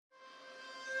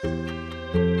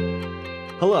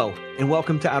Hello, and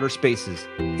welcome to Outer Spaces,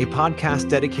 a podcast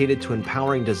dedicated to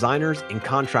empowering designers and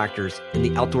contractors in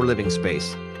the outdoor living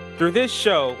space. Through this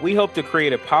show, we hope to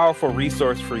create a powerful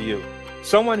resource for you,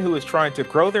 someone who is trying to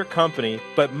grow their company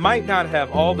but might not have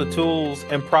all the tools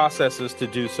and processes to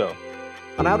do so.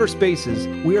 On Outer Spaces,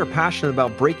 we are passionate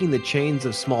about breaking the chains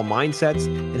of small mindsets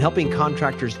and helping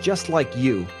contractors just like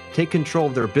you take control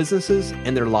of their businesses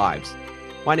and their lives.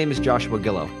 My name is Joshua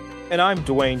Gillow. And I'm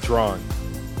Dwayne Drawn.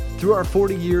 Through our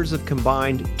 40 years of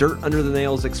combined dirt under the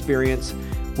nails experience,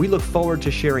 we look forward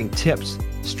to sharing tips,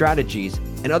 strategies,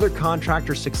 and other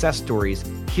contractor success stories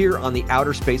here on the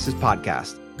Outer Spaces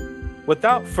podcast.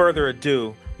 Without further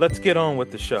ado, let's get on with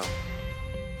the show.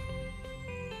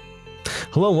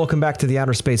 Hello, and welcome back to the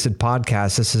Outer Spaces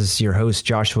podcast. This is your host,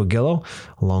 Joshua Gillow,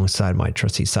 alongside my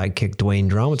trusty sidekick, Dwayne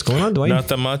Drawn. What's going on, Dwayne?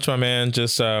 Nothing much, my man.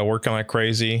 Just working like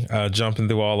crazy, jumping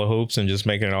through all the hoops and just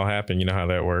making it all happen. You know how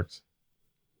that works.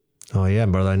 Oh, yeah,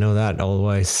 brother. I know that.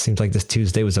 Always seems like this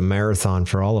Tuesday was a marathon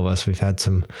for all of us. We've had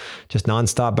some just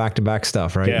nonstop back-to-back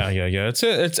stuff, right? Yeah.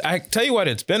 It's. I tell you what,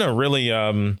 it's been a really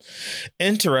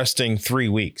interesting 3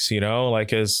 weeks, you know,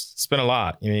 like it's been a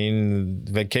lot. I mean,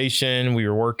 vacation, we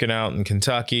were working out in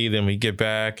Kentucky, then we get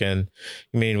back and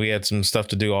I mean, we had some stuff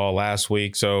to do all last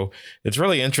week. So it's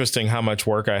really interesting how much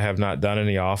work I have not done in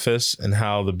the office and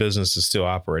how the business is still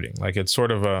operating. Like it's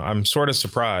sort of I'm sort of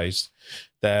surprised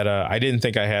that I didn't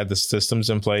think I had the systems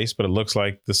in place, but it looks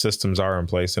like the systems are in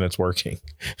place and it's working.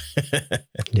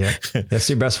 Yeah, that's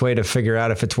your best way to figure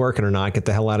out if it's working or not. Get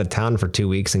the hell out of town for 2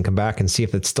 weeks and come back and see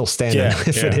if it's still standing.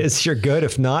 If it is, you're good.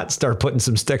 If not, start putting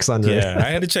some sticks under it. Yeah, I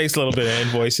had to chase a little bit of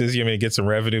invoices, get some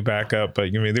revenue back up,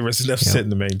 but there was enough sitting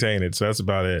to maintain it. So that's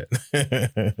about it.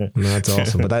 That's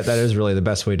awesome. But that is really the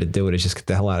best way to do it is just get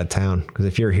the hell out of town. Because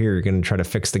if you're here, you're going to try to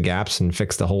fix the gaps and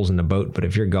fix the holes in the boat. But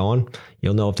if you're gone,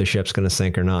 you'll know if the ship's going to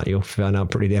sink or not. You'll find out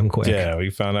pretty damn quick. Yeah, we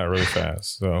found out really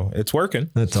fast. So it's working.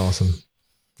 That's awesome.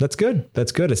 That's good.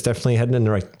 It's definitely heading in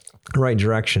the right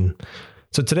direction.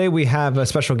 So today we have a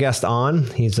special guest on.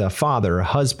 He's a father, a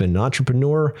husband,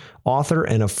 entrepreneur, author,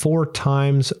 and a 4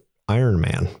 times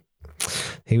Ironman.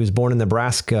 He was born in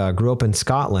Nebraska, grew up in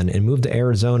Scotland, and moved to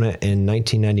Arizona in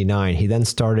 1999. He then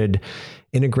started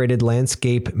Integrated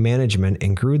Landscape Management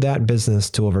and grew that business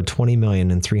to over 20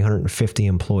 million and 350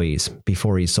 employees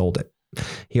before he sold it.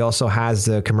 He also has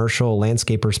the Commercial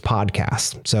Landscapers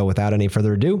podcast. So without any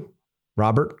further ado,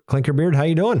 Robert Klinkerbeard, how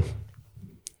you doing?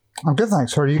 I'm good,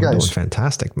 thanks. How are you guys? Doing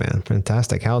fantastic, man.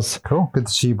 Fantastic. How's cool? Good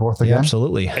to see you both again. Yeah,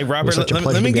 absolutely. Hey, Robert,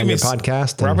 let me give you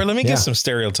podcast. Robert, let me get some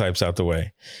stereotypes out the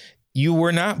way. You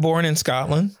were not born in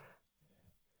Scotland?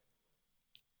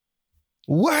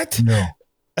 What? No.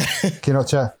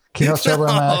 Can you not tell by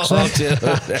my accent?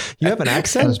 You have an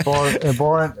accent? I was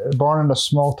born in a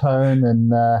small town in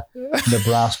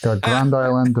Nebraska, Grand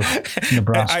Island of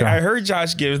Nebraska. I heard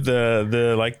Josh give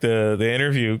the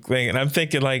interview thing, and I'm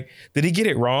thinking did he get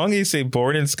it wrong? He said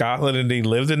born in Scotland and he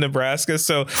lived in Nebraska.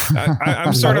 So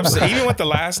I'm sort of even with the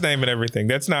last name and everything,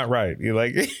 that's not right. You're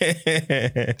like,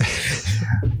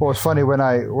 well, it's funny when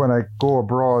I go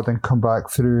abroad and come back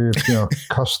through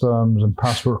customs and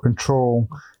passport control.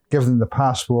 Give them the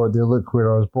passport, they look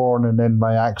where I was born, and then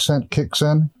my accent kicks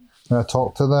in, and I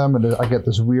talk to them, and I get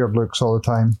this weird looks all the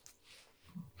time.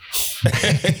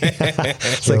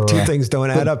 It's like two things don't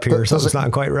add up here. Something's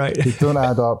not quite right. They don't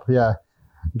add up, yeah.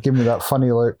 Give me that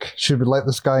funny look. Should we let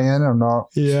this guy in or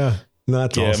not? Yeah.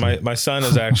 That's awesome. My son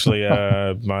is actually,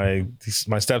 my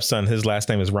stepson, his last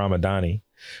name is Ramadani.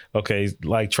 Okay,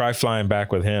 try flying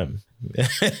back with him.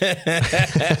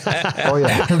 Oh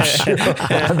yeah, I'm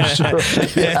sure.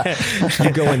 Yeah.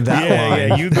 You go in that line.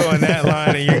 Yeah, you go in that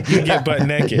line and you get butt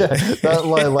naked. Yeah, that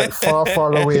line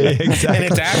far away. Exactly. And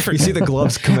it's African. You see the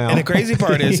gloves come out. And the crazy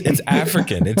part is it's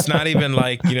African. It's not even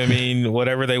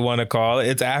whatever they want to call it.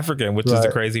 It's African, which is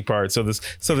the crazy part. So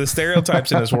the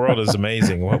stereotypes in this world is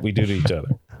amazing, what we do to each other.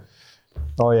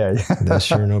 Oh yeah. That's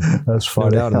sure that's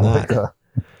funny. No doubt in that.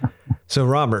 So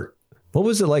Robert, what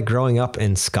was it like growing up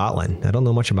in Scotland? I don't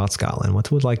know much about Scotland. What's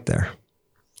it like there?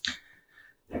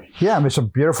 Yeah, it's a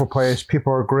beautiful place.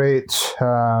 People are great,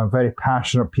 very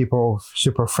passionate people,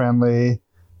 super friendly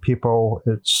people.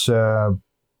 It's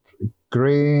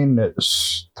green.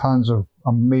 It's tons of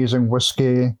amazing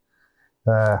whiskey.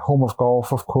 Home of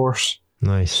golf, of course.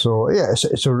 Nice. So yeah,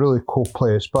 it's a really cool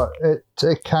place, but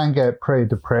it can get pretty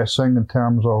depressing in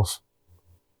terms of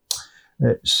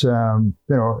it's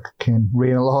it can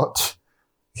rain a lot.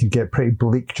 It can get pretty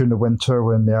bleak during the winter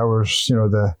when the hours,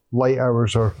 the light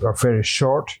hours are very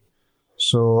short.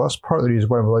 So that's part of the reason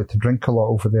why we like to drink a lot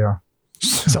over there.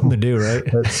 Something to do, right?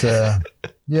 It's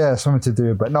Yeah, something to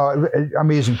do. But no,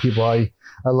 amazing people. I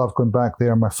love going back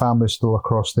there. My family's still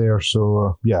across there.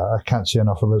 So, yeah, I can't say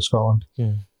enough about Scotland.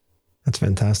 Yeah. That's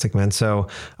fantastic, man. So,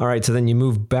 all right. So then you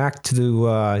moved back to,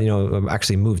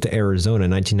 actually moved to Arizona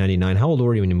in 1999. How old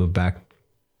were you when you moved back?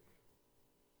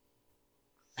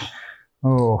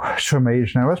 Oh, show my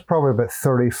age now. I was probably about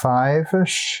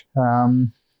 35-ish.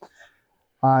 And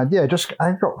yeah,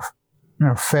 I got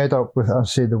fed up with, I'd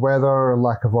say, the weather,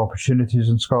 lack of opportunities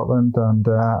in Scotland. And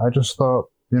I just thought,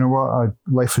 you know what,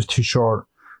 life is too short.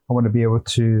 I want to be able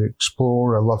to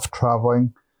explore. I love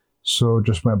traveling. So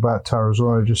just went back to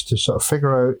Arizona just to sort of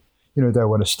figure out, do I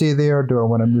want to stay there? Do I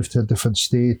want to move to a different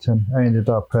state? And I ended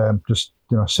up just,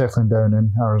 settling down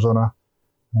in Arizona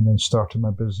and then started my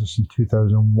business in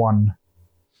 2001.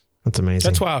 That's amazing.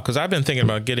 That's wild, because I've been thinking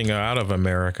about getting out of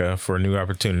America for new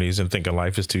opportunities and thinking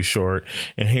life is too short.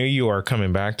 And here you are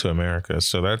coming back to America.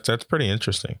 So that's pretty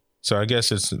interesting. So I guess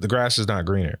the grass is not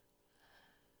greener.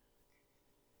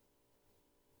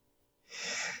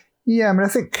 Yeah, I mean, I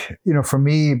think, for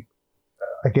me,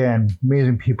 again,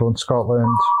 amazing people in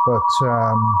Scotland, but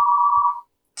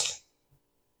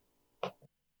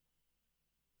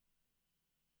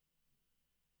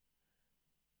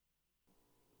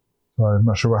I'm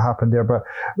not sure what happened there, but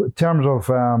in terms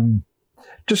of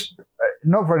just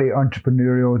not very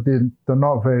entrepreneurial, they're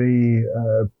not very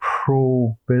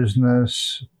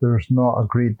pro-business. There's not a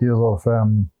great deal of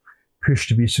push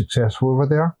to be successful over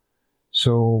there.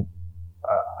 So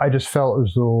I just felt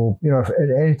as though, if at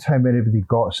any time anybody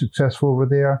got successful over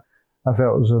there, I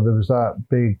felt as though there was that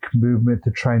big movement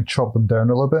to try and chop them down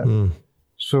a little bit. Mm.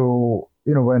 So,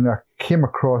 when I came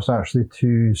across actually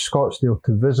to Scottsdale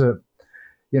to visit,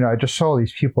 I just saw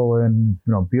these people in,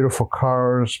 beautiful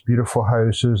cars, beautiful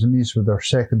houses, and these were their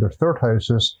second or third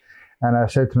houses. And I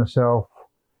said to myself,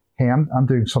 hey, I'm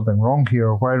doing something wrong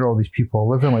here. Why are all these people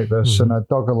living like this? Mm-hmm. And I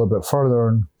dug a little bit further,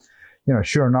 and,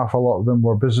 sure enough, a lot of them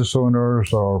were business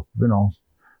owners or,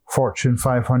 Fortune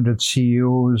 500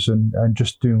 CEOs and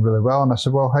just doing really well. And I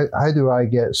said, well, how do I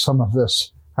get some of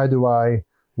this? How do I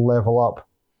level up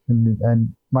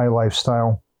in my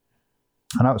lifestyle?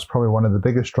 And that was probably one of the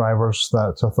biggest drivers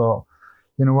that I thought,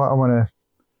 you know what, I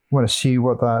want to see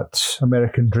what that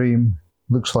American dream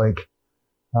looks like.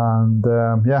 And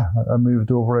I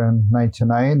moved over in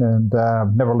 99 and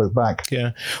never looked back.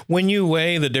 Yeah. When you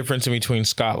weigh the difference in between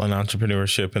Scotland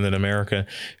entrepreneurship and then America,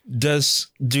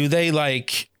 do they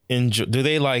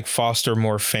foster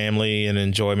more family and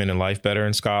enjoyment in life better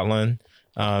in Scotland?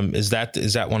 Is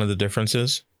that one of the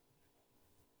differences?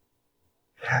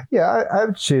 Yeah, I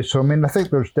would say so. I mean, I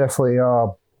think there's definitely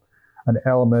an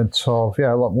element of,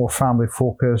 a lot more family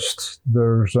focused.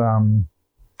 There's,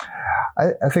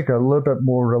 I think, a little bit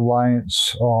more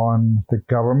reliance on the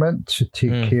government to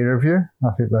take care of you.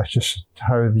 I think that's just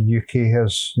how the UK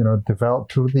has,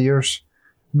 developed over the years.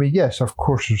 I mean, yes, of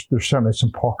course, there's certainly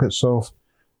some pockets of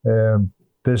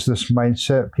business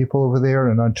mindset people over there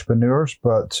and entrepreneurs,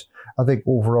 but I think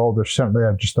overall there's certainly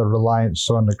just a reliance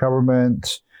on the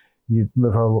government. You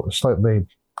live a slightly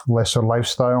lesser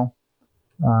lifestyle,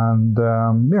 and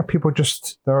people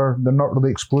just they're not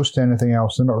really exposed to anything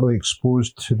else. They're not really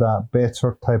exposed to that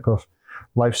better type of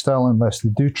lifestyle unless they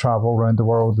do travel around the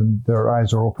world and their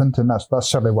eyes are opened. And that's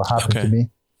certainly what happened to me.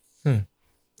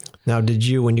 Now, did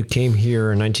you, when you came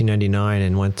here in 1999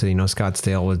 and went to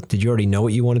Scottsdale, did you already know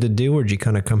what you wanted to do, or did you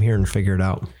kind of come here and figure it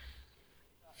out?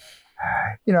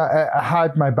 I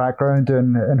had my background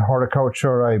in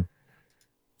horticulture. I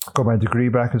got my degree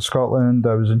back in Scotland.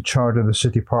 I was in charge of the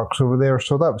city parks over there.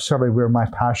 So that was certainly where my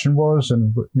passion was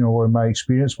and, where my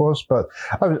experience was. But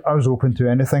I was open to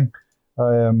anything.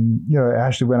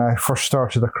 Actually, when I first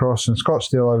started across in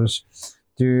Scottsdale, I was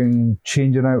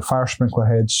changing out fire sprinkler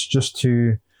heads just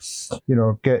to,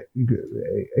 get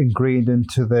ingrained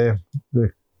into the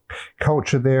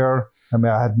culture there. I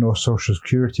mean, I had no social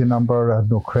security number. I had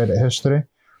no credit history.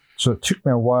 So it took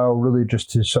me a while really just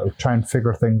to sort of try and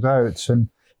figure things out. And,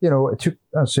 it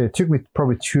took me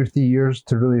probably 2 or 3 years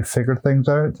to really figure things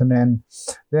out. And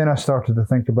then I started to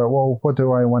think about, well, what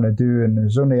do I want to do? And it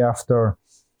was only after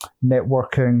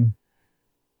networking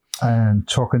and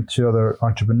talking to other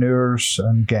entrepreneurs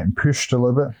and getting pushed a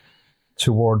little bit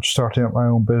towards starting up my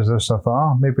own business, I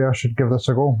thought, maybe I should give this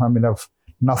a go. I mean, I've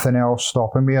nothing else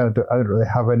stopping me. I don't really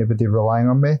have anybody relying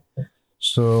on me.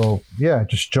 So, I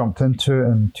just jumped into it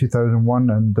in 2001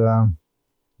 and,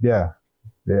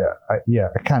 I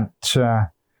can't.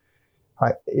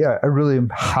 I really am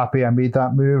happy I made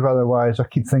that move. Otherwise, I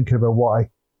keep thinking about what I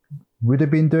would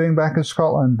have been doing back in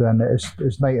Scotland, and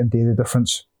it's night and day the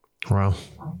difference. Wow.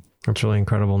 That's really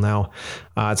incredible. Now,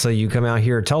 so you come out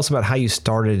here. Tell us about how you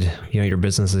started. Your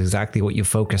business, exactly what you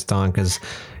focused on, because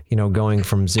going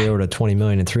from 0 to 20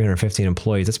 million and 315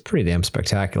 employees, that's pretty damn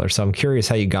spectacular. So I'm curious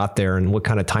how you got there and what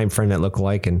kind of time frame that looked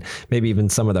like, and maybe even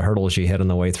some of the hurdles you hit on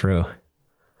the way through.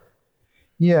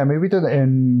 Yeah, I mean, we did it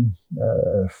in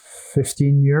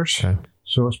 15 years. Okay.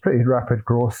 So it's pretty rapid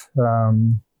growth.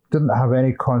 Didn't have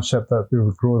any concept that we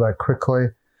would grow that quickly.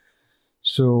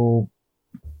 So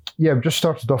yeah, we just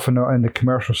started off in the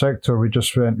commercial sector. We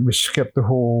skipped the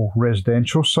whole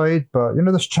residential side, but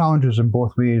there's challenges in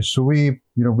both ways. So we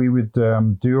would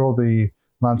do all the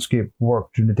landscape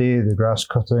work during the day, the grass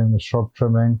cutting, the shrub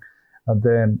trimming, and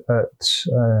then at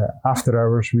after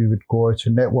hours we would go out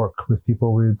and network with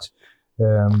people. We'd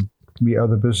meet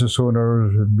other business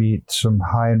owners, we'd meet some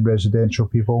high-end residential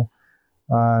people,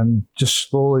 and just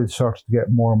slowly started to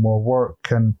get more and more work.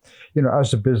 And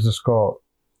as the business got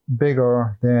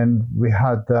bigger, then we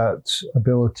had that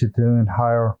ability to then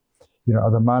hire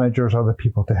other managers, other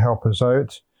people to help us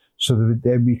out, so that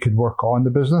then we could work on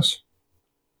the business.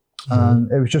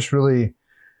 And it was just really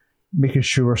making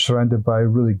sure we're surrounded by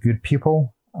really good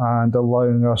people and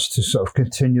allowing us to sort of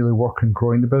continually work on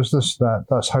growing the business.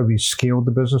 That's how we scaled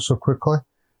the business so quickly.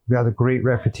 We had a great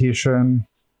reputation.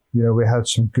 We had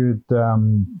some good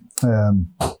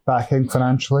backing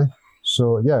financially.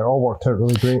 So yeah, it all worked out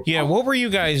really great. Yeah, what were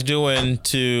you guys doing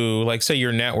to, like, say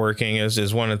your networking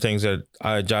is one of the things that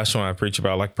Joshua and I preach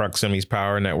about, like proximity is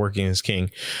power, networking is king.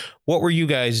 What were you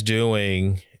guys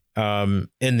doing in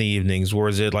the evenings?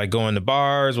 Was it like going to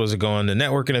bars? Was it going to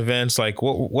networking events? Like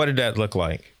what did that look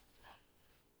like?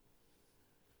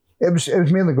 It was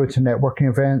mainly going to networking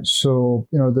events. So,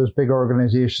 there's big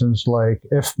organizations like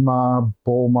IFMA,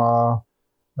 BOMA,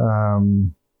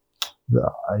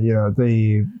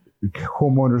 the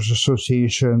homeowners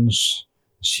associations,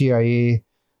 CIA,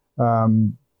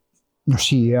 or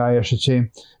CEI, I should say.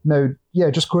 Now,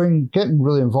 yeah, just getting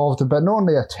really involved, but not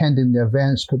only attending the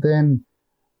events, but then,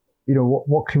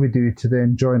 what can we do to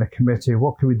then join a committee?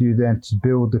 What can we do then to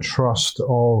build the trust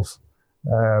of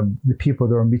the people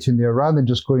that are meeting there, rather than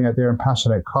just going out there and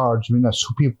passing out cards? I mean, that's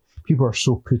so people are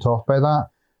so put off by that.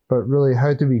 But really,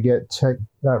 how do we get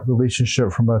that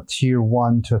relationship from a tier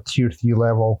 1 to a tier 3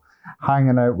 level,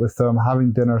 hanging out with them,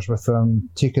 having dinners with them,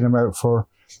 taking them out for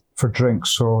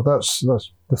drinks? So that's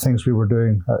the things we were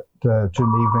doing during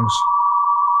the evenings.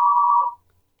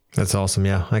 That's awesome.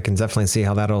 Yeah, I can definitely see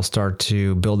how that'll start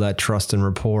to build that trust and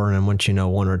rapport. And then once you know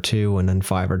 1 or 2, and then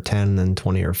 5 or 10, and then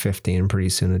 20 or 50, and pretty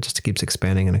soon it just keeps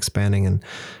expanding and expanding. And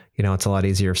it's a lot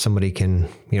easier if somebody can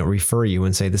refer you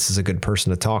and say, this is a good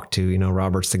person to talk to.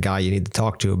 Robert's the guy you need to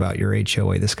talk to about your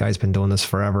HOA. This guy's been doing this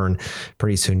forever. And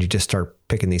pretty soon you just start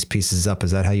picking these pieces up.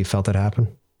 Is that how you felt it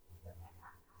happen?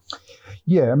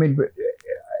 Yeah, I mean,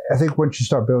 I think once you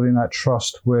start building that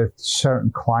trust with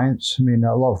certain clients, I mean,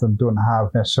 a lot of them don't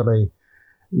have necessarily,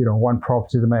 one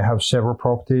property. They might have several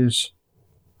properties.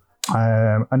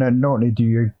 And then not only do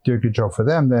you do a good job for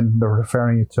them, then they're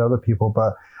referring you to other people.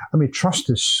 But I mean, trust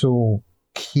is so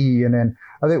key. And then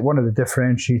I think one of the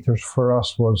differentiators for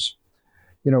us was,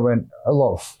 when a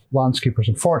lot of landscapers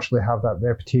unfortunately have that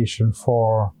reputation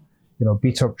for,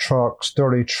 beat up trucks,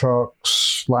 dirty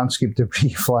trucks, landscape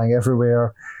debris flying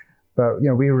everywhere. But,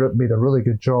 we made a really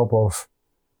good job of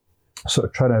sort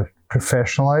of trying to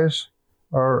professionalize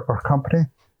our company.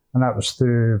 And that was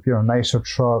through, nicer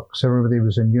trucks. Everybody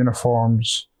was in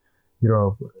uniforms,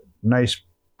 nice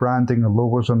branding and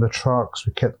logos on the trucks.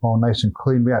 We kept them all nice and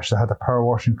clean. We actually had a power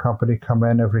washing company come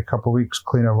in every couple of weeks,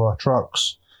 clean all our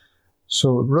trucks.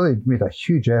 So it really made a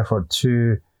huge effort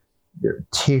to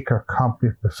take our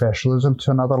company professionalism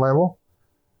to another level.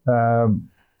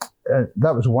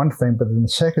 That was one thing. But then the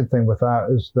second thing with that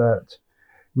is that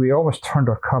we almost turned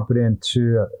our company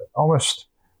into almost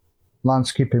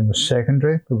landscaping was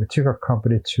secondary, but we took our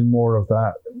company to more of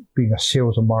that being a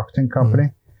sales and marketing company,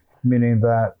 meaning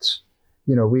that,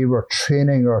 we were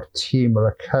training our team, our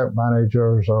account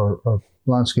managers, or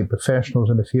landscape professionals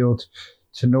in the field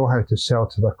to know how to sell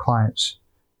to their clients,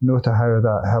 know to have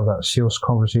that sales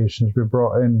conversations. We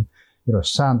brought in,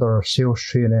 Sandler sales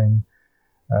training.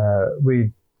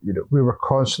 We were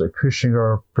constantly pushing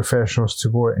our professionals to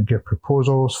go out and give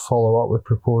proposals, follow up with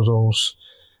proposals.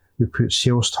 We put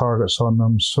sales targets on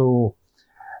them. So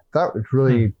that was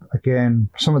really, again,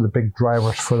 some of the big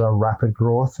drivers for the rapid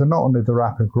growth. And not only the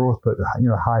rapid growth, but,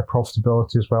 high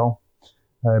profitability as well.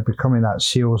 Becoming that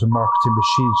sales and marketing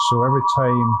machine. So every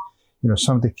time,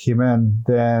 somebody came in,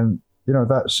 then,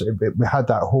 we had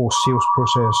that whole sales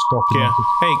process documented.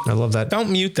 Yeah. Hey, I love that. Don't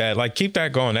mute that. Like, keep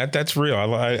that going. That's real.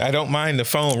 I don't mind the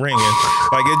phone ringing.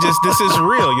 Like, this is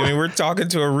real. I mean, we're talking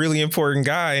to a really important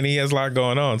guy and he has a lot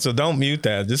going on. So don't mute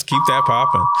that. Just keep that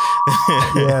popping.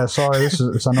 Yeah, sorry. It's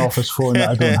an office phone that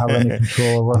I don't have any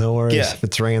control over. No worries. Yeah. If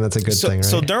it's ringing, that's a good thing, right?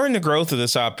 So during the growth of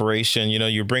this operation,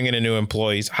 you're bringing in new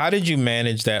employees. How did you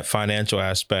manage that financial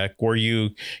aspect? Were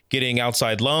you getting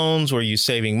outside loans? Were you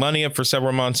saving money up for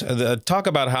several months? Talk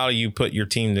about how you put your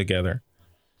team together.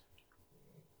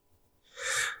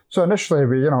 So initially,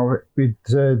 we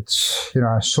did,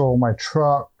 I sold my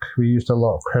truck. We used a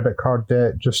lot of credit card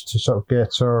debt just to sort of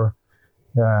get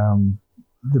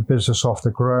the business off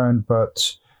the ground.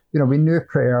 But, we knew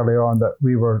pretty early on that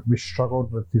we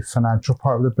struggled with the financial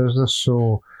part of the business.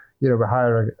 So, we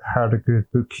hired a good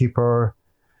bookkeeper.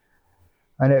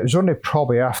 And it was only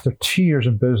probably after 2 years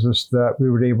in business that we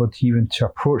were able to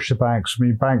approach the banks. I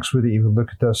mean, banks wouldn't even look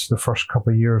at us the first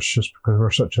couple of years just because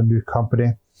we're such a new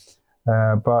company.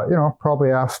 But probably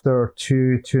after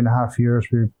 2.5 years,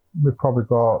 we probably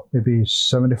got maybe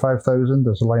 75,000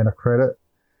 as a line of credit.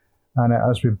 And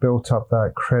as we built up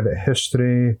that credit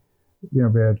history, we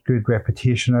had good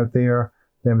reputation out there.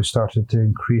 Then we started to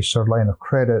increase our line of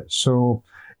credit. So,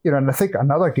 and I think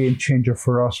another game changer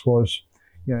for us was,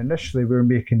 initially we were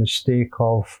making the mistake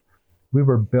of we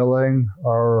were billing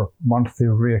our monthly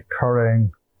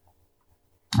recurring,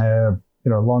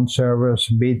 lawn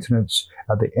service, maintenance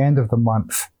at the end of the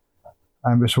month.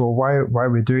 And we said, well, why are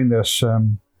we doing this?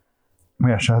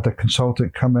 We actually had a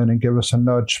consultant come in and give us a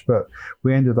nudge, but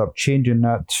we ended up changing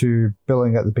that to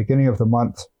billing at the beginning of the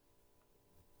month.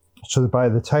 So that by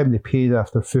the time they paid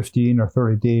after 15 or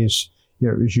 30 days,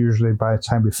 it was usually by the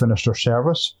time we finished our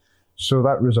service. So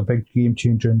that was a big game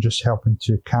changer in just helping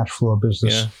to cash flow a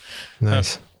business. Yeah.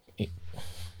 Nice.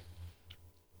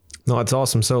 No, that's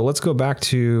awesome. So let's go back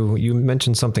to, you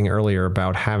mentioned something earlier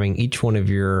about having each one of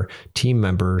your team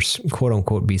members, quote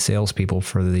unquote, be salespeople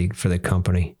for the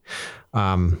company.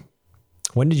 When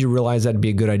did you realize that'd be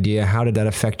a good idea? How did that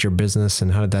affect your business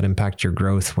and how did that impact your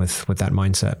growth with that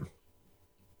mindset?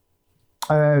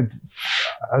 I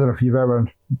don't know if you've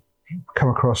ever come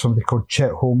across somebody called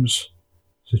Chet Holmes.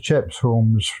 So Chet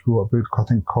Holmes wrote a book, I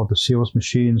think, called The Sales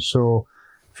Machine. So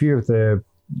a few of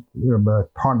my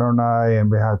partner and I,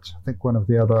 we had, I think, one of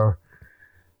the other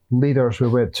leaders, we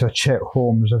went to a Chet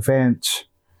Holmes event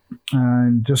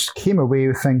and just came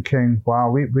away thinking, wow,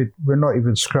 we're not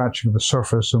even scratching the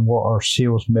surface on what our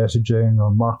sales messaging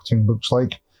or marketing looks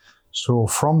like. So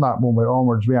from that moment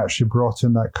onwards, we actually brought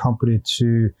in that company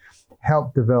to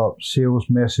help develop sales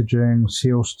messaging,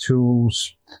 sales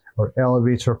tools, or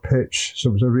elevator pitch. So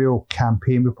it was a real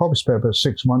campaign. We probably spent about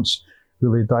 6 months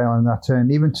really dialing that in,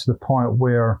 even to the point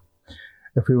where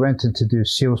if we went in to do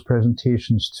sales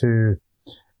presentations to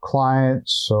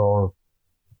clients or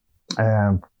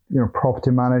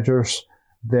property managers,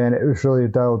 then it was really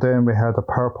dialed in. We had a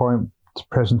PowerPoint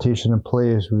presentation in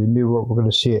place. We knew what we were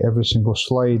going to see at every single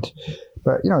slide.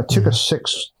 But, it took us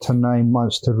 6 to 9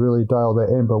 months to really dial that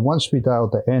in. But once we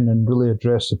dialed it in and really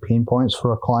addressed the pain points for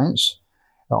our clients,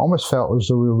 it almost felt as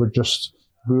though we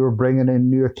were bringing in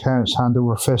new accounts hand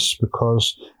over fist,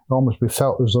 because we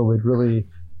felt as though we'd really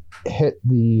hit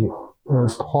the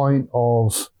point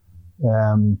of,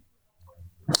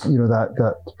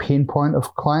 that pain point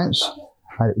of clients.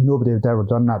 Nobody had ever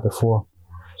done that before.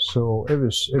 So it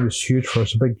was huge for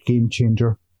us, a big game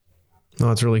changer. No,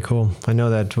 it's really cool. I know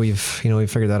that we've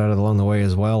figured that out along the way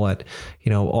as well. That,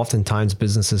 oftentimes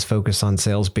businesses focus on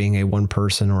sales being a one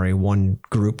person or a one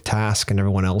group task and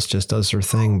everyone else just does their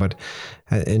thing. But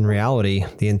in reality,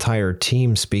 the entire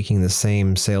team speaking the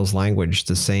same sales language,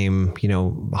 the same,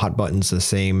 hot buttons, the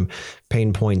same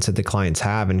pain points that the clients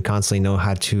have, and constantly know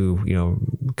how to,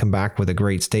 come back with a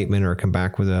great statement or come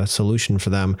back with a solution for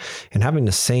them, and having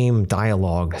the same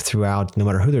dialogue throughout, no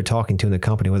matter who they're talking to in the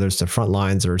company, whether it's the front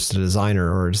lines or it's the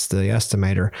designer or it's the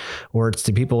estimator or it's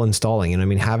the people installing. And I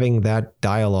mean, having that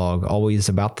dialogue always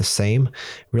about the same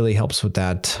really helps with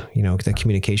that, the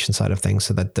communication side of things,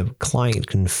 so that the client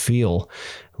can feel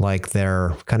like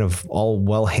they're kind of all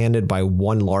well-handed by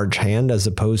one large hand, as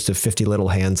opposed to 50 little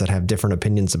hands that have different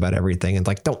opinions about everything. And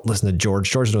like, don't listen to George.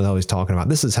 George knows what he's talking about.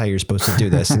 This is how you're supposed to do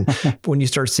this. And when you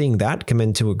start seeing that come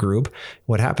into a group,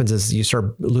 what happens is you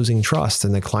start losing trust,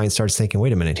 and the client starts thinking,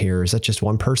 wait a minute here, is that just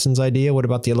one person's idea? What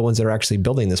about the other ones that are actually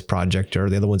building this project, or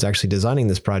the other ones actually designing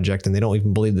this project, and they don't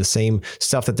even believe the same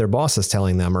stuff that their boss is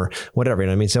telling them, or whatever. You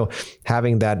know what I mean? So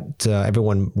having that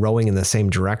everyone rowing in the same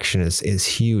direction is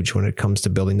huge when it comes to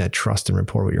building that trust and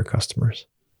rapport with your customers.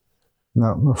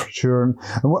 No, for sure. And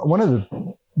one of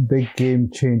big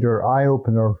game changer, eye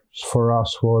opener for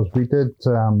us was we did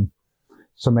some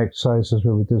exercises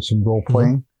where we did some role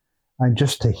playing, and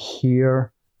just to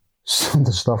hear some of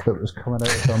the stuff that was coming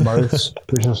out of their mouths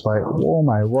was just like, oh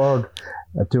my word,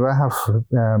 do I have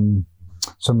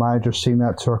some managers saying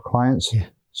that to our clients? Yeah.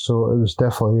 So it was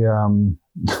definitely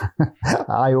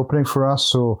eye-opening for us.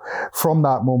 So from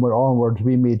that moment onwards,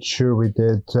 we made sure we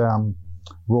did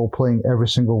role-playing every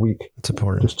single week. It's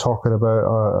important. Just talking about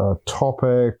a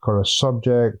topic or a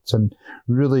subject, and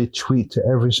really tweaked it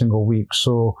every single week.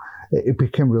 So it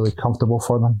became really comfortable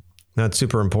for them. That's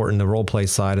super important, the role play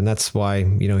side. And that's why,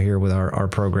 you know, here with our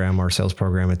program, our sales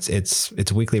program, it's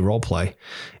weekly role play.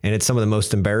 And it's some of the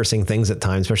most embarrassing things at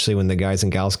times, especially when the guys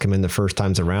and gals come in the first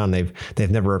times around. They've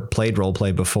never played role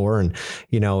play before. And,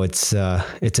 you know, it's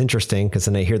interesting because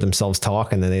then they hear themselves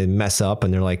talk and then they mess up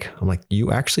and I'm like,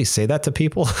 you actually say that to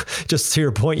people? Just to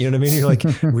your point, you know what I mean? You're like,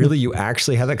 really, you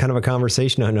actually have that kind of a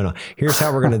conversation? No. Here's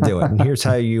how we're going to do it. And here's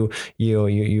how you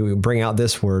bring out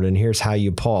this word. And here's how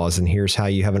you pause. And here's how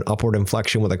you have an upward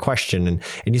inflection with a question. And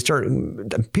you start,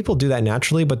 people do that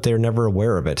naturally, but they're never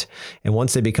aware of it. And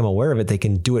once they become aware of it, they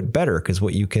can do it better because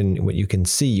what you can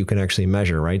see, you can actually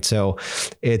measure, right? So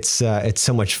it's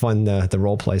so much fun, the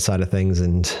role play side of things,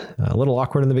 and a little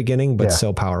awkward in the beginning, but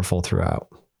so powerful throughout.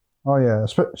 Oh yeah,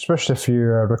 especially if you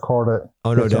record it.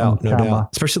 Oh, no doubt.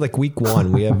 Especially like week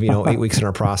one, we have 8 weeks in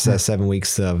our process, 7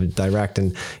 weeks of direct,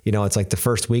 and it's like the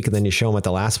first week, and then you show them at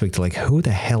the last week. They're like, "Who the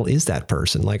hell is that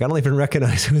person?" Like, I don't even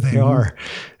recognize who they are.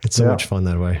 It's so much fun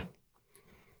that way.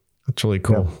 That's really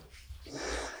cool. Yeah.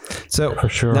 So for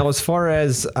sure. Now, as far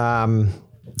as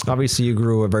obviously, you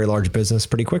grew a very large business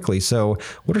pretty quickly. So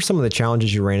what are some of the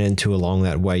challenges you ran into along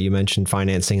that way? You mentioned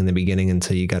financing in the beginning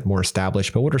until you got more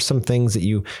established, but what are some things that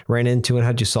you ran into, and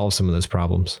how did you solve some of those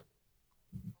problems?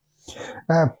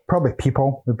 Probably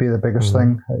people would be the biggest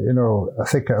thing. I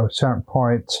think at a certain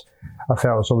point, I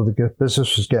felt as though the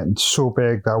business was getting so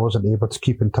big that I wasn't able to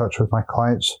keep in touch with my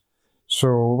clients.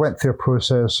 So I went through a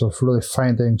process of really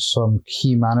finding some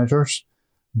key managers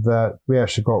that we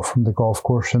actually got from the golf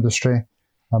course industry.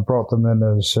 I brought them in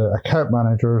as account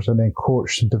managers and then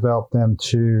coached and developed them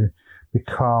to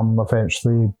become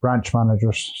eventually branch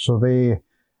managers. So they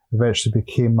eventually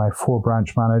became my 4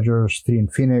 branch managers, 3 in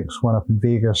Phoenix, 1 up in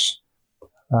Vegas.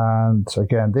 And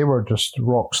again, they were just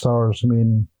rock stars. I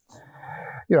mean,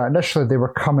 initially they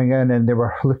were coming in and they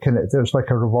were looking at, there was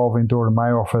like a revolving door in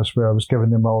my office where I was giving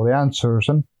them all the answers.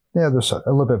 And there's a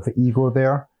little bit of ego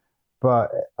there. But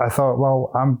I thought,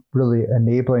 well, I'm really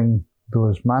enabling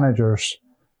those managers.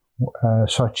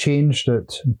 So I changed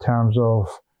it in terms of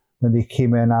when they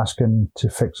came in asking to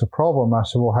fix a problem. I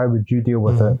said, well, how would you deal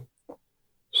with it?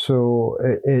 So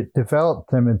it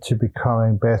developed them into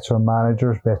becoming better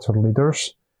managers, better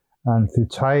leaders. And through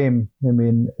time,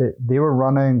 they were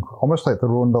running almost like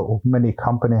their own little mini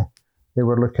company. They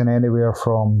were looking anywhere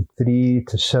from 3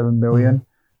 to 7 million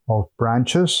of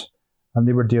branches. And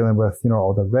they were dealing with,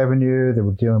 all the revenue. They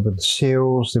were dealing with the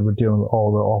sales. They were dealing with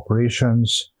all the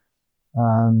operations.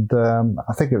 And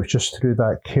I think it was just through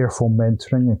that careful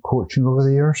mentoring and coaching over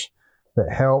the years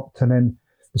that helped. And then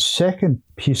the second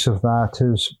piece of that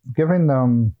is giving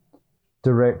them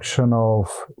direction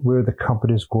of where the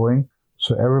company is going.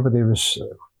 So everybody was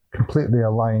completely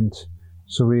aligned.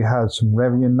 So we had some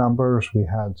revenue numbers. We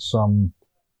had some,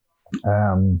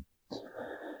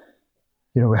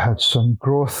 we had some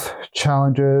growth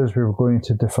challenges. We were going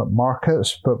to different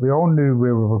markets, but we all knew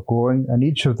where we were going, and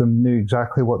each of them knew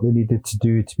exactly what they needed to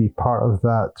do to be part of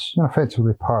that,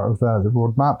 effectively part of that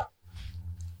roadmap.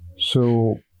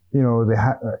 So, they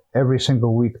had every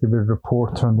single week they would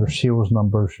report on their sales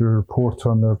numbers, they would report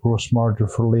on their gross margin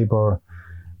for labor,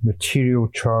 material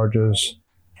charges,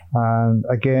 and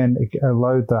again, it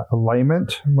allowed that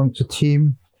alignment amongst the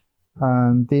team.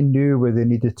 And they knew where they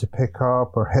needed to pick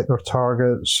up or hit their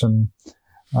targets. And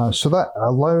so that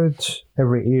allowed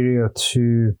every area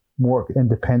to work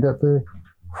independently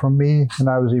from me. And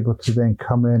I was able to then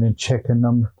come in and check in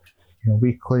them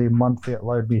weekly, monthly. It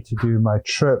allowed me to do my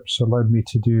trips, allowed me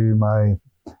to do my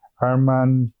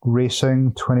Ironman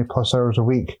racing 20 plus hours a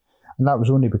week. And that was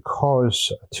only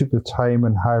because I took the time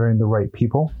in hiring the right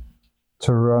people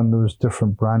to run those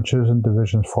different branches and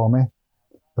divisions for me.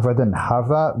 If I didn't have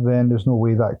that, then there's no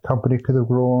way that company could have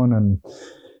grown, and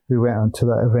we went on to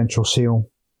that eventual sale.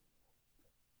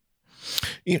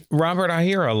 Robert, I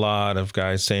hear a lot of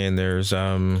guys saying there's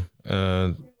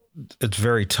it's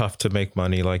very tough to make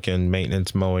money, like in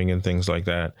maintenance, mowing, and things like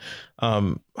that.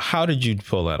 How did you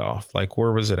pull that off? Like,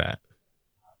 where was it at?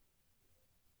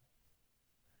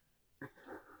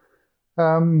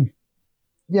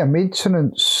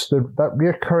 Maintenance that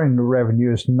recurring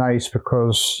revenue is nice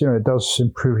because, it does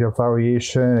improve your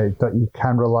valuation, that you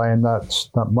can rely on that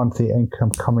monthly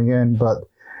income coming in. But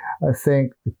I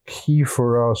think the key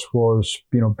for us was,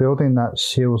 building that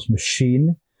sales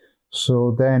machine.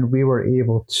 So then we were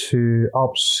able to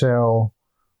upsell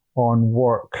on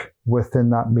work within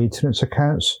that maintenance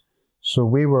accounts. So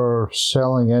we were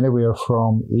selling anywhere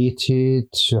from 80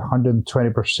 to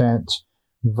 120%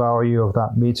 value of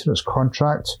that maintenance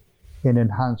contract in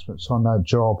enhancements on that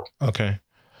job. Okay.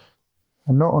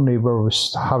 And not only were we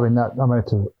having that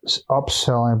amount of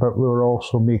upselling, but we were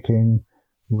also making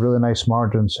really nice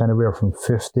margins, anywhere from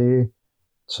 50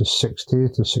 to 60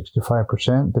 to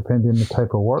 65%, depending on the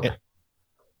type of work. Yeah.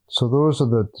 So those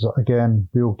are again,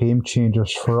 real game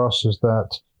changers for us, is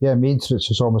that,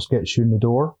 maintenance is almost gets you in the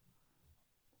door.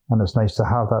 And it's nice to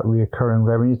have that reoccurring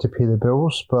revenue to pay the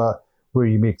bills. But where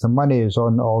you make the money is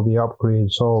on all the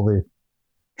upgrades, all the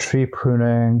tree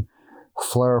pruning,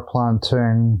 flower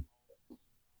planting,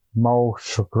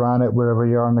 mulch or granite, wherever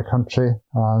you are in the country.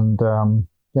 And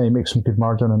you make some good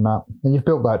margin on that. And you've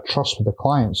built that trust with the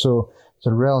client. So it's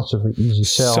a relatively easy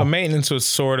sell. So maintenance was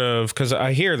sort of, because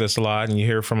I hear this a lot and you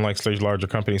hear from like larger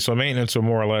companies. So maintenance was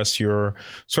more or less your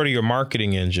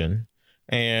marketing engine.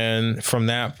 And from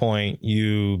that point,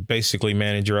 you basically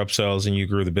manage your upsells and you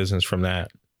grew the business from that.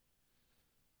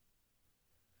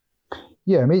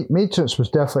 Yeah, maintenance was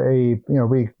definitely,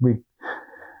 we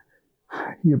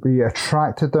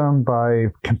attracted them by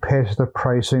competitive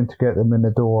pricing to get them in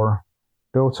the door,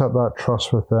 built up that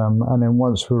trust with them. And then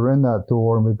once we were in that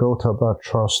door and we built up that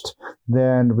trust,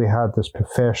 then we had this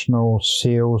professional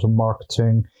sales and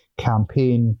marketing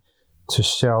campaign to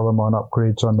sell them on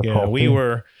upgrades on the property.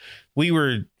 We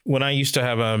were, when I used to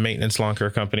have a maintenance lawn care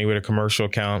company with a commercial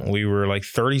account, we were like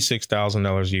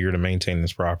 $36,000 a year to maintain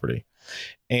this property.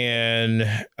 And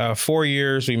 4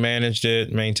 years we managed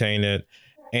it, maintained it.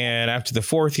 And after the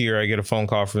fourth year, I get a phone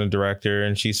call from the director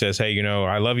and she says, hey,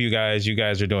 I love you guys. You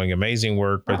guys are doing amazing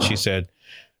work. But she said,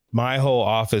 my whole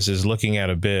office is looking at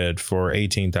a bid for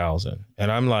 $18,000.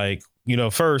 And I'm like,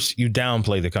 first you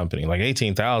downplay the company, like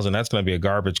 18,000, that's going to be a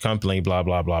garbage company, blah,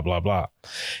 blah, blah, blah, blah.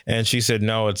 And she said,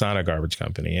 no, it's not a garbage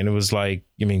company. And it was like,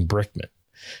 you mean Brickman?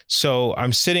 So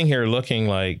I'm sitting here looking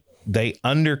like they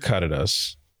undercutted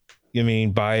us.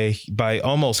 By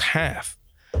almost half.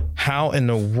 How in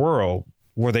the world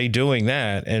were they doing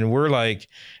that? And we're like,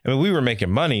 we were making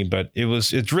money, but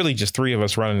it's really just three of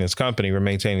us running this company. We're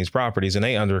maintaining these properties and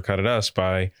they undercutted us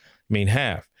by,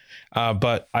 half.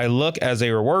 But I look as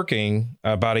they were working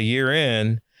about a year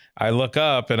in, I look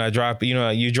up and I drop,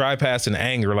 you drive past in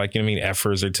anger, like,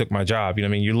 effers, they took my job.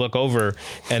 You look over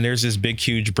and there's this big,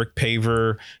 huge brick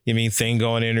paver, thing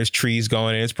going in, there's trees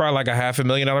going in. It's probably like a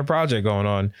 $500,000 project going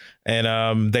on.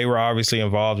 And they were obviously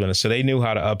involved in it. So they knew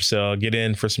how to upsell, get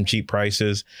in for some cheap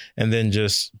prices, and then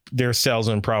just their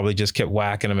salesman probably just kept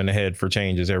whacking them in the head for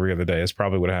changes every other day. That's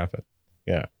probably what happened.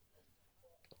 Yeah.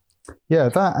 Yeah,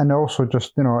 that, and also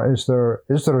just, is there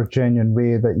a genuine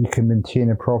way that you can maintain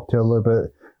a property a little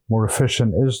bit more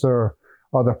efficient? Is there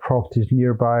other properties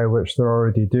nearby which they're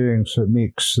already doing, so it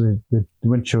makes the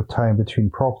windshield time between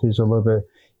properties a little bit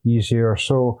easier?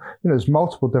 So, there's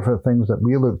multiple different things that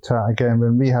we looked at. Again,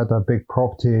 when we had a big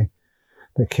property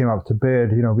that came up to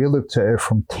bid, we looked at it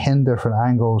from 10 different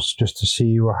angles just to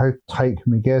see, how tight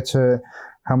can we get it?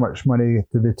 How much money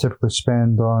do they typically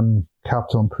spend on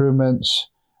capital improvements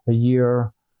a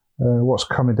year? What's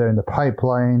coming down the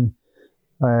pipeline?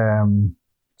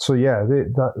 So yeah,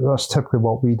 that's typically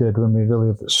what we did when we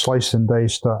really sliced and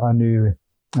diced a new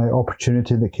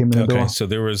opportunity that came in the door. Okay, so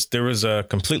there was a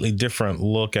completely different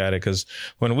look at it, because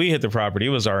when we hit the property, it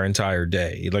was our entire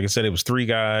day. Like I said, it was 3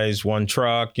 guys, 1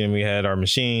 truck, and we had our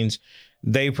machines.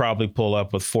 They probably pull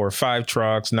up with 4 or 5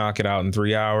 trucks, knock it out in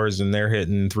 3 hours, and they're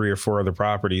hitting 3 or 4 other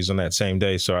properties on that same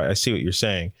day. So I see what you're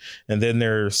saying. And then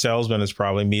their salesman is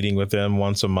probably meeting with them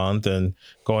once a month and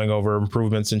going over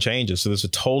improvements and changes. So there's a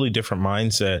totally different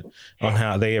mindset on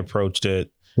how they approached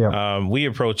it. Yeah. We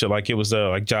approach it like it was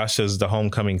like Josh says, the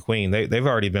homecoming queen. They've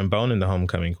already been boning the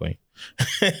homecoming queen.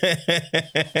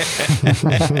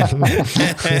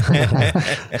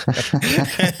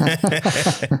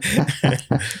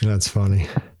 That's funny.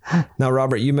 Now,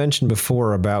 Robert, you mentioned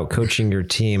before about coaching your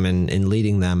team and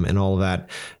leading them and all of that.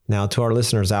 Now, to our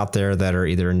listeners out there that are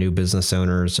either new business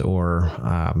owners or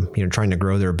trying to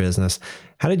grow their business,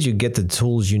 how did you get the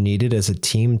tools you needed as a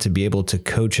team to be able to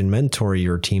coach and mentor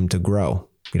your team to grow?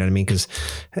 You know what I mean? Because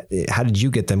how did you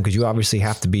get them? Because you obviously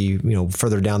have to be,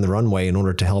 further down the runway in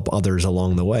order to help others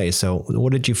along the way. So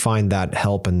what did you find that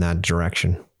help in that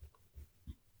direction?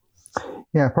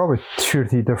 Yeah, probably 2 or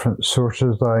 3 different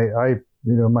sources. I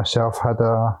myself had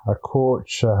a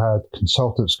coach, I had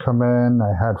consultants come in,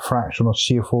 I had fractional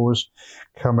CFOs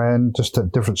come in just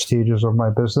at different stages of my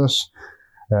business.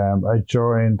 I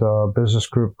joined a business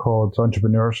group called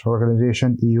Entrepreneurs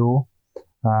Organization, EO,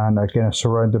 and again,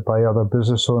 surrounded by other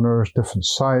business owners, different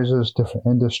sizes, different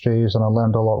industries, and I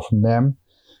learned a lot from them.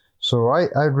 So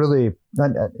I really,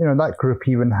 that group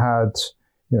even had,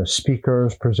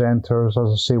 speakers, presenters.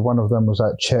 As I say, one of them was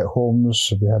at Chet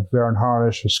Holmes. We had Vern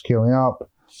Harnish was Scaling Up.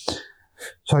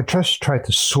 So I just tried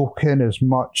to soak in as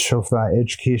much of that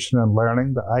education and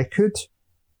learning that I could.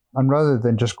 And rather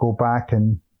than just go back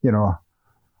and,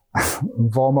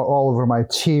 vomit all over my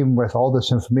team with all this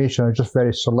information, I'm just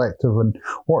very selective on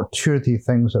what are 2 or 3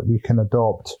 things that we can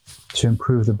adopt to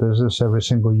improve the business every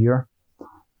single year.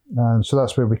 And so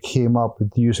that's where we came up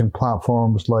with using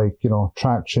platforms like,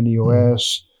 Traction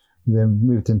EOS, then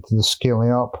moved into the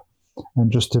Scaling Up,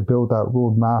 and just to build that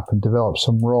roadmap and develop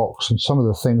some rocks and some of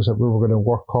the things that we were going to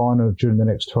work on during the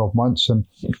next 12 months. And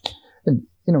it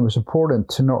was important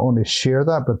to not only share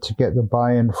that, but to get the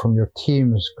buy-in from your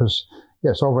teams, because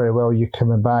it's all very well you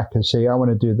coming back and say, I want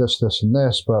to do this, this, and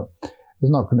this, but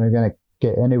it's not going to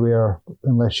get anywhere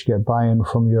unless you get buy-in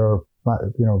from your,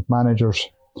 managers.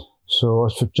 So I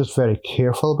was just very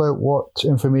careful about what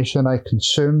information I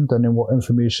consumed and then what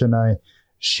information I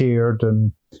shared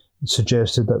and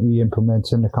suggested that we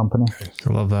implement in the company.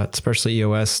 I love that, especially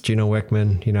EOS, Gino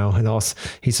Wickman, and also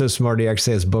he's so smart. He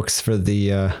actually has books for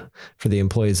the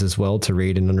employees as well to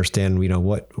read and understand,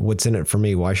 what's in it for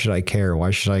me. Why should I care? Why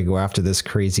should I go after this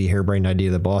crazy harebrained idea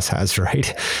the boss has,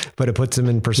 right? But it puts them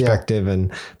in perspective,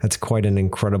 and that's quite an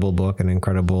incredible book, an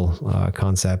incredible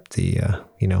concept. The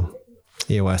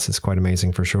EOS is quite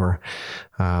amazing for sure.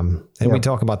 We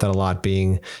talk about that a lot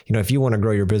being, if you want to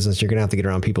grow your business, you're going to have to get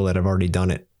around people that have already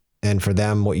done it. And for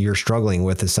them, what you're struggling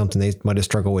with is something they might have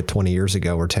struggled with 20 years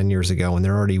ago or 10 years ago. And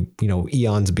they're already,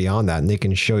 eons beyond that. And they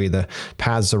can show you the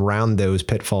paths around those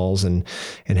pitfalls and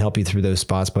help you through those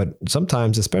spots. But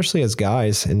sometimes, especially as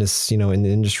guys in this, in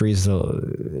the industries,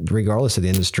 regardless of the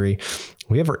industry,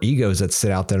 we have our egos that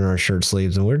sit out there in our shirt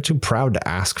sleeves and we're too proud to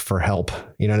ask for help.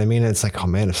 You know what I mean? And it's like, oh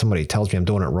man, if somebody tells me I'm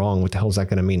doing it wrong, what the hell is that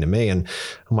going to mean to me? And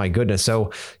oh my goodness.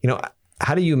 So,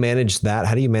 how do you manage that?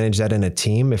 How do you manage that in a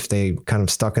team if they kind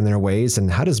of stuck in their ways? And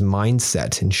how does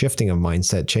mindset and shifting of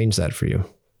mindset change that for you?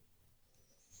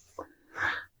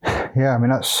 Yeah, I mean,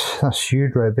 that's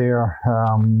huge right there.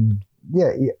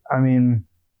 I mean,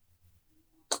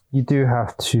 you do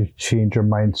have to change your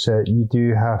mindset. You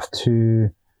do have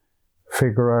to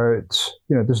figure out,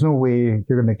 there's no way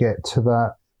you're going to get to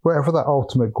that. Whatever that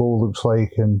ultimate goal looks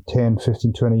like in 10,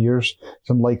 15, 20 years, it's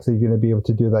unlikely you're going to be able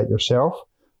to do that yourself.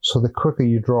 So the quicker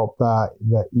you drop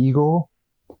that ego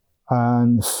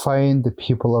and find the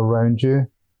people around you,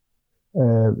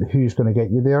 who's going to get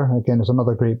you there. Again, there's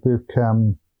another great book,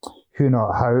 Who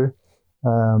Not How,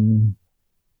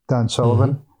 Dan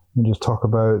Sullivan, and just talk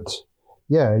about,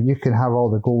 you can have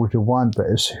all the goals you want, but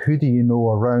it's who do you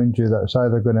know around you that's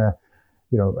either going to,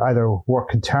 either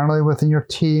work internally within your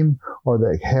team or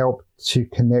that help to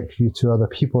connect you to other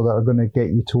people that are going to get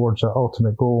you towards that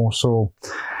ultimate goal. So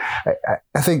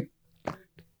I think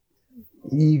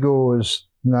ego is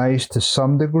nice to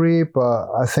some degree,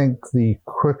 but I think the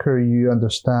quicker you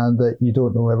understand that you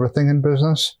don't know everything in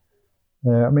business,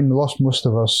 most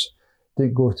of us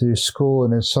didn't go to school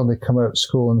and then suddenly come out of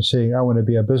school and saying, I want to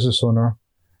be a business owner.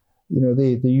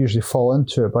 They usually fall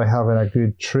into it by having a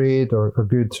good trade or a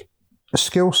good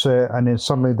skill set, and then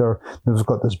suddenly they've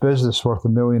got this business worth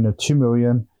 $1 million or $2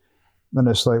 million. And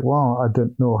it's like, well, I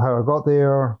didn't know how I got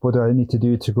there. What do I need to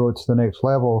do to grow to the next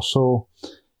level? So,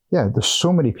 there's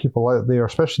so many people out there,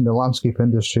 especially in the landscape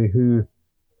industry, who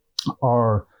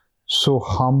are so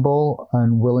humble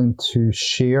and willing to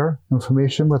share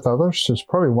information with others. It's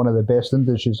probably one of the best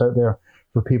industries out there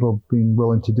for people being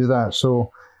willing to do that. So,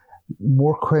 the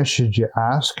more questions you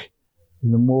ask,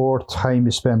 the more time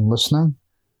you spend listening,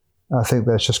 I think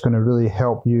that's just going to really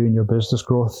help you in your business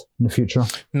growth in the future.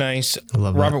 Nice. I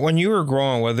love that. Robert, when you were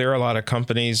growing, were there a lot of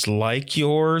companies like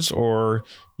yours, or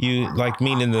you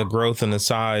meaning the growth and the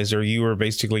size, or you were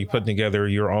basically putting together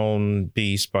your own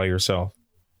beast by yourself?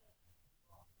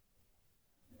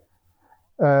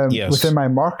 Yes. Within my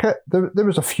market, there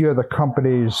was a few other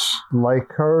companies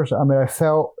like ours. I mean, I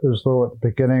felt as though at the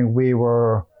beginning we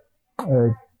were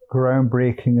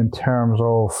groundbreaking in terms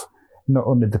of not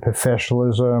only the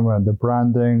professionalism and the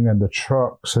branding and the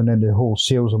trucks and then the whole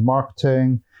sales and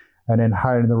marketing and then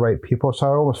hiring the right people. So I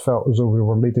always felt as though we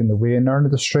were leading the way in our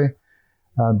industry.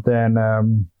 And then,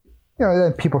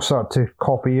 then people start to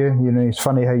copy you. It's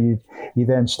funny how you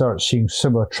then start seeing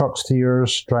similar trucks to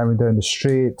yours driving down the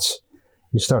streets.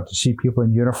 You start to see people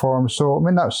in uniform. So, I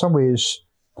mean, in some ways,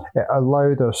 it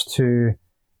allowed us to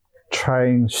try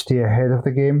and stay ahead of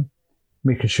the game,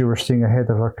 making sure we're staying ahead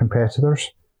of our competitors.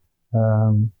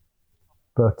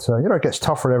 But it gets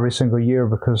tougher every single year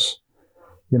because,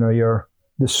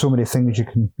 there's so many things you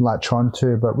can latch on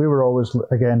to. But we were always,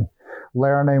 again,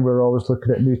 learning. We were always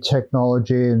looking at new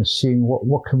technology and seeing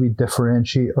what can we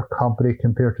differentiate our company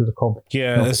compared to the competition.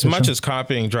 Yeah, as much as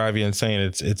copying drive you insane,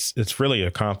 it's really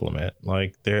a compliment.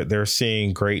 Like they're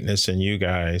seeing greatness in you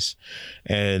guys,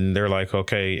 and they're like,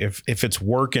 okay, if it's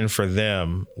working for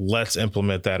them, let's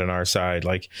implement that on our side.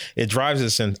 Like it drives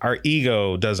us, and our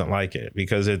ego doesn't like it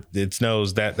because it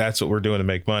knows that that's what we're doing to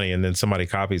make money, and then somebody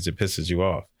copies it, pisses you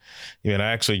off.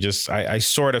 I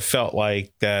sort of felt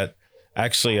like that.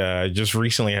 Actually, just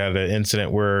recently had an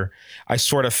incident where I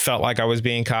sort of felt like I was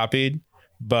being copied,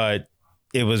 but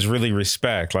it was really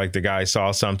respect. Like the guy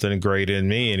saw something great in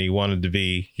me and he wanted to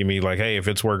be like, hey, if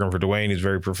it's working for Dwayne, he's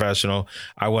very professional.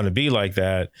 I want to be like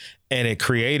that. And it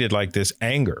created like this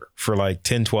anger for like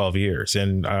 10, 12 years.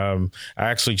 And I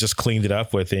actually just cleaned it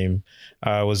up with him.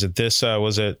 Was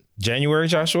it January,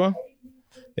 Joshua?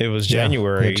 It was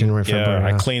January. January, February.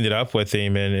 I cleaned it up with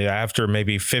him. And after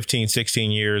maybe 15,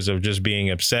 16 years of just being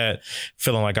upset,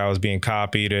 feeling like I was being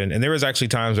copied. And there was actually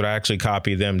times that I actually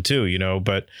copied them too,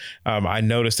 but I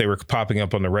noticed they were popping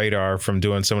up on the radar from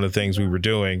doing some of the things we were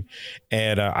doing.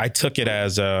 And I took it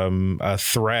as a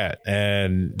threat.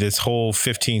 And this whole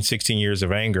 15, 16 years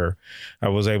of anger, I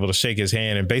was able to shake his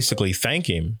hand and basically thank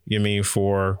him,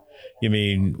 for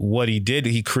what he did.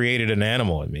 He created an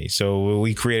animal in me. So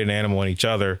we created an animal in each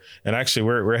other. And actually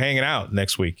we're hanging out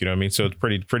next week. So it's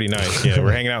pretty nice. Yeah.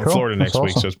 We're hanging out in Florida next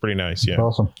week. So it's pretty nice. Yeah. That's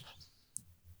awesome.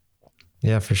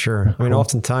 Yeah, for sure. I mean,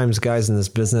 oftentimes guys in this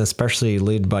business, especially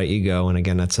led by ego, and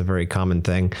again, that's a very common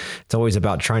thing. It's always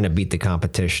about trying to beat the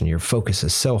competition. Your focus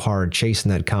is so hard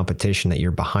chasing that competition that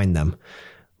you're behind them,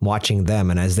 watching them,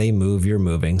 and as they move, you're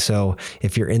moving. So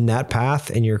if you're in that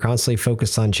path and you're constantly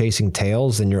focused on chasing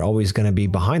tails, then you're always going to be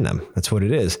behind them. That's what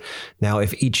it is. Now,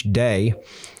 if each day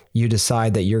you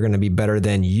decide that you're going to be better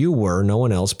than you were, no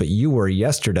one else, but you were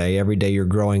yesterday, every day you're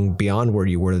growing beyond where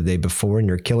you were the day before, and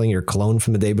you're killing your clone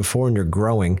from the day before, and you're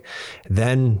growing,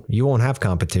 then you won't have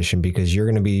competition because you're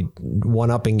going to be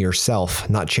one-upping yourself,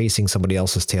 not chasing somebody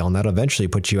else's tail. And that'll eventually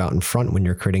put you out in front when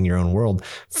you're creating your own world,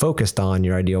 focused on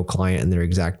your ideal client and their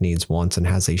exact needs, wants, and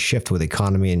has a shift with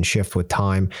economy and shift with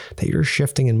time that you're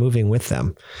shifting and moving with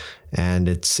them. And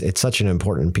it's such an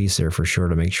important piece there for sure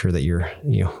to make sure that you're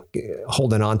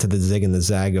holding on to the zig and the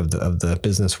zag of the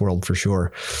business world for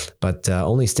sure, but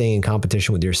only staying in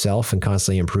competition with yourself and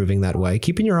constantly improving that way,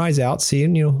 keeping your eyes out,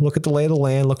 seeing look at the lay of the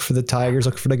land, look for the tigers,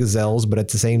 look for the gazelles, but at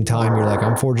the same time you're like,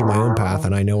 I'm forging my own path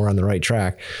and I know we're on the right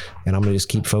track, and I'm gonna just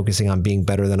keep focusing on being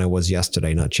better than I was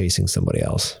yesterday, not chasing somebody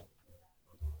else.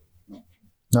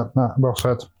 No, well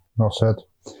said.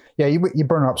 Yeah, you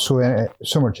burn up so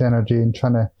much energy in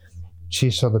trying to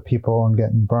chase other people and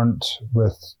getting burnt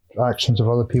with actions of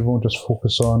other people. Just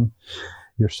focus on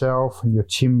yourself and your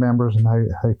team members and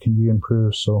how can you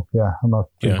improve. So yeah, I'm a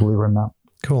big believer in that.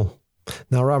 Cool.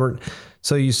 Now, Robert,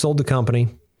 so you sold the company.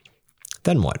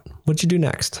 Then what? What'd you do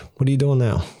next? What are you doing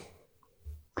now?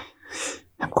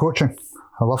 I'm coaching.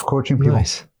 I love coaching people.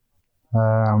 Nice.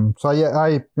 So yeah,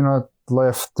 I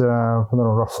left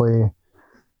roughly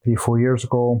 3-4 years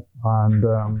ago,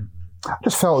 and I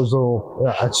just felt as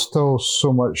though I'd still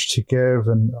so much to give,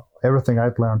 and everything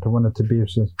I'd learned I wanted to be able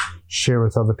to share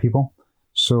with other people.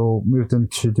 So moved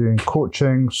into doing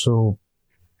coaching. So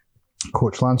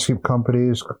coach landscape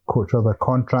companies, coach other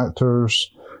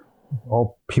contractors,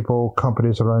 all people,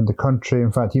 companies around the country,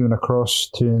 in fact, even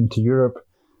across into Europe,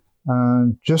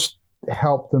 and just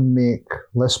help them make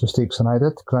less mistakes than I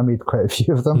did, because I made quite a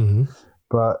few of them. Mm-hmm.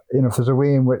 But if there's a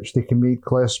way in which they can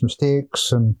make less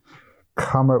mistakes and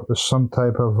come up with some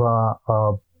type of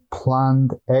a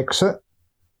planned exit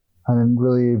and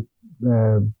really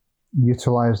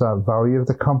utilize that value of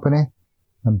the company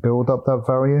and build up that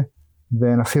value,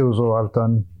 then I feel as though I've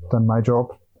done my job.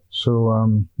 So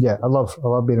I love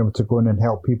being able to go in and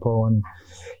help people, and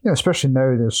especially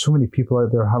now there's so many people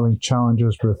out there having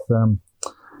challenges with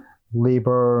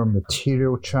labor,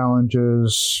 material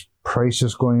challenges,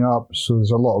 prices going up. So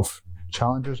there's a lot of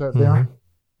challenges out there.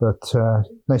 But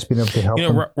nice being able to help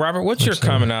them. Robert, what's your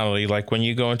commonality like when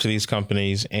you go into these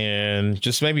companies, and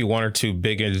just maybe one or two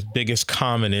biggest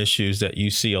common issues that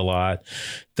you see a lot,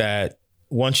 that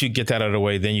once you get that out of the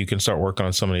way, then you can start working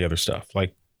on some of the other stuff?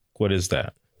 Like, what is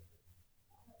that?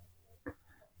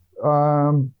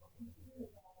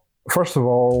 First of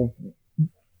all,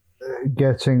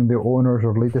 getting the owners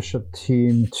or leadership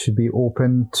team to be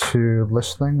open to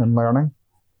listening and learning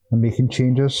and making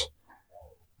changes.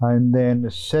 And then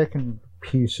the second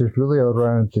piece is really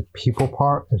around the people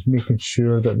part, is making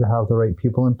sure that they have the right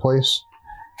people in place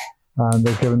and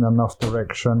they're given enough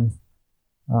direction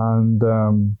and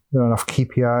enough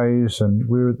KPIs and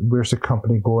where's the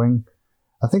company going.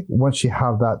 I think once you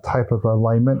have that type of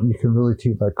alignment, you can really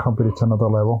take that company to another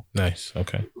level. Nice.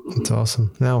 Okay. That's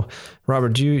awesome. Now,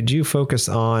 Robert, do you focus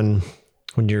on,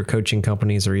 when you're coaching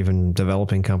companies or even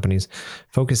developing companies,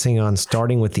 focusing on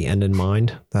starting with the end in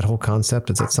mind, that whole concept?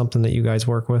 Is that something that you guys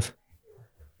work with?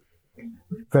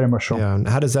 Very much so. Yeah. And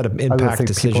how does that impact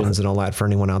decisions and all that for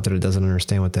anyone out there that doesn't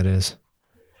understand what that is?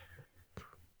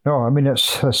 No, I mean,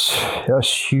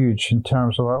 it's huge in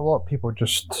terms of, a lot of people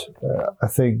just, I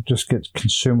think, just get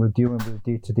consumed with dealing with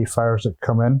the day-to-day fires that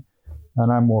come in.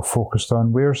 And I'm more focused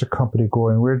on, where's the company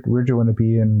going? Where do you want to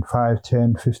be in 5,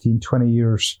 10, 15, 20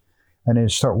 years? And then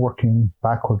start working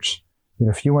backwards.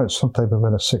 If you want some type of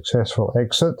a successful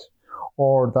exit,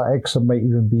 or that exit might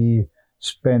even be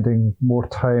spending more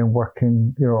time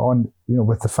working,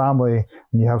 with the family,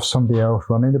 and you have somebody else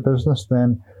running the business,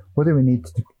 then what do we need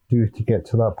to do to get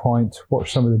to that point? What are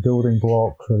some of the building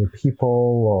blocks or the people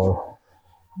or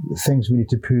the things we need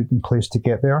to put in place to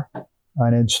get there?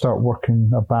 And then start working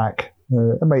back.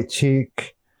 It might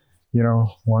take,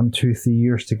 1, 2, 3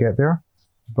 years to get there.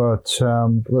 But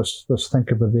let's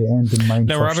think about the end in mind.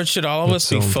 Now, first. Robert, should all of us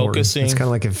be focusing? It's kind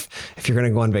of like if you're going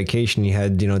to go on vacation, you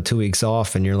had 2 weeks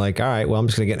off, and you're like, all right, well, I'm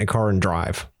just going to get in a car and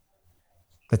drive.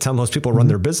 That's how most people run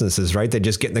their businesses, right? They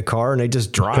just get in the car and they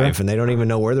just drive, and they don't even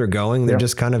know where they're going. They're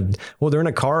just kind of, they're in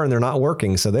a car and they're not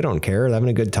working, so they don't care. They're having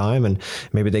a good time, and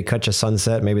maybe they catch a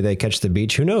sunset, maybe they catch the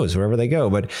beach. Who knows? Wherever they go,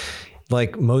 but.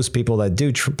 Like most people that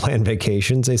do plan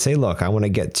vacations, they say, look, I want to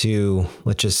get to,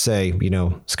 let's just say,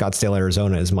 Scottsdale,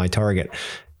 Arizona is my target.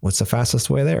 What's the fastest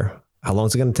way there? How long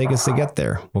is it going to take us to get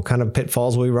there? What kind of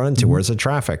pitfalls will we run into? Where's the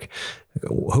traffic?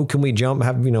 Who can we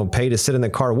pay to sit in the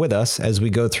car with us as we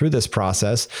go through this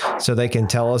process, so they can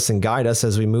tell us and guide us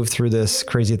as we move through this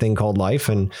crazy thing called life.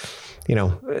 And,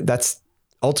 that's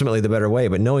ultimately the better way.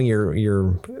 But knowing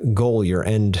your goal, your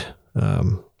end,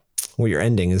 where you're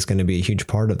ending is going to be a huge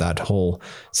part of that whole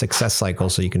success cycle.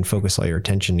 So you can focus all your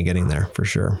attention to getting there for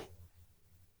sure.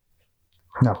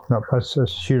 No,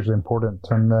 that's hugely important.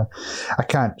 And I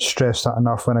can't stress that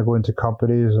enough when I go into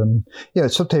companies. And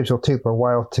sometimes it'll take a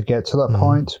while to get to that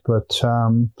point. But,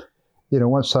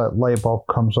 once that light bulb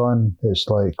comes on, it's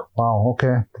like, wow, okay,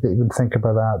 I didn't even think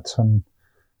about that. And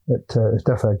it's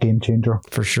definitely a game changer.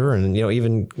 For sure. And,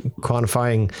 even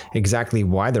quantifying exactly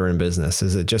why they're in business.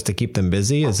 Is it just to keep them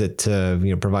busy? Is it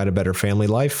to, provide a better family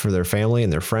life for their family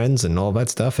and their friends and all that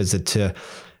stuff? Is it to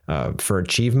for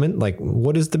achievement? Like,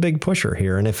 what is the big pusher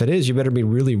here? And if it is, you better be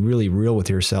really, really real with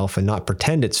yourself and not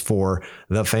pretend it's for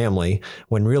the family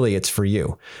when really it's for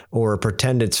you, or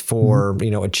pretend it's for,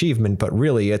 achievement, but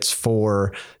really it's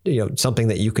for, something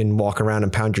that you can walk around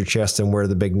and pound your chest and wear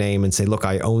the big name and say, look,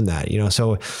 I own that,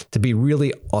 so to be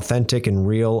really authentic and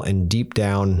real and deep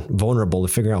down vulnerable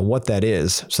to figure out what that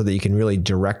is so that you can really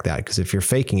direct that. Because if you're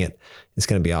faking it, it's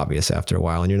going to be obvious after a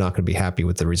while and you're not going to be happy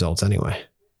with the results anyway.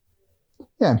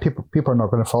 Yeah, and people are not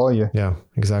going to follow you. Yeah,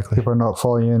 exactly. People are not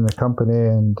following you in the company,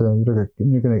 and you're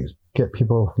going to get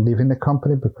people leaving the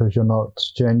company because you're not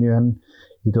genuine.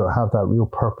 You don't have that real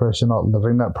purpose. You're not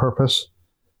living that purpose.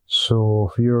 So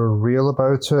if you're real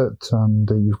about it and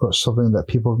you've got something that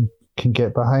people can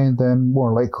get behind, then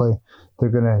more likely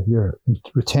your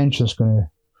retention is going to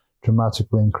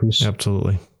dramatically increase.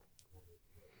 Absolutely.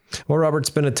 Well, Robert, it's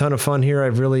been a ton of fun here.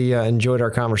 I've really enjoyed our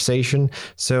conversation.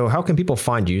 So how can people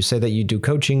find you? You say that you do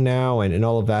coaching now and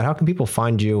all of that. How can people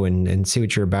find you and see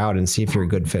what you're about and see if you're a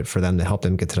good fit for them to help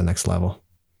them get to the next level?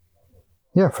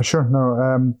 Yeah, for sure.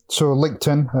 No, so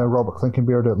LinkedIn, Robert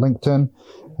Klinkenbeard at LinkedIn,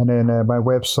 and then my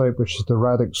website, which is the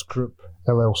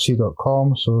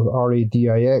radixgroupllc.com. So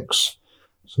RADIX.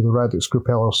 So the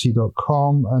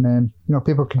radixgroupllc.com. And then,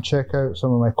 people can check out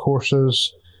some of my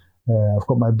courses. I've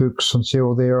got my books on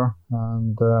sale there,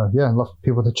 and I'd love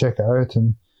people to check it out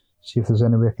and see if there's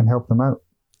any way I can help them out.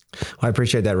 I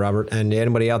appreciate that, Robert. And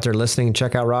anybody out there listening,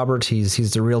 check out Robert.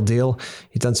 He's the real deal.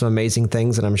 He's done some amazing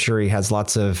things, and I'm sure he has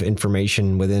lots of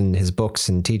information within his books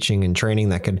and teaching and training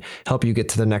that could help you get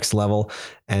to the next level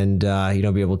and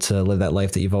be able to live that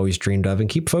life that you've always dreamed of, and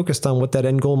keep focused on what that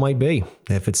end goal might be.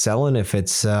 If it's selling, if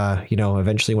it's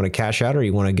eventually you want to cash out, or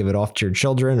you want to give it off to your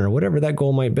children, or whatever that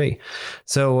goal might be.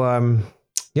 So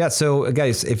so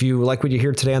guys, if you like what you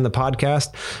hear today on the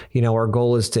podcast, our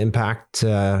goal is to impact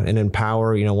and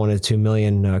empower, 1 to 2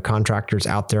 million contractors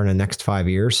out there in the next 5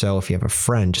 years. So if you have a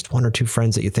friend, just 1 or 2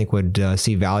 friends that you think would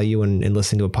see value in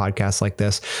listening to a podcast like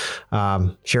this,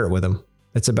 share it with them.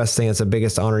 It's the best thing. It's the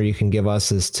biggest honor you can give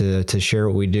us is to share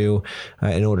what we do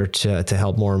in order to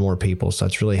help more and more people. So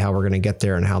that's really how we're going to get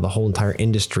there, and how the whole entire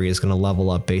industry is going to level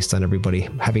up based on everybody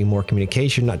having more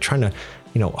communication, not trying to,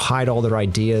 hide all their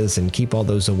ideas and keep all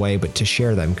those away, but to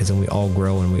share them, because then we all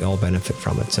grow and we all benefit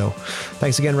from it. So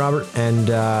thanks again, Robert. And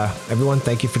everyone,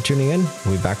 thank you for tuning in.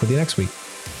 We'll be back with you next week.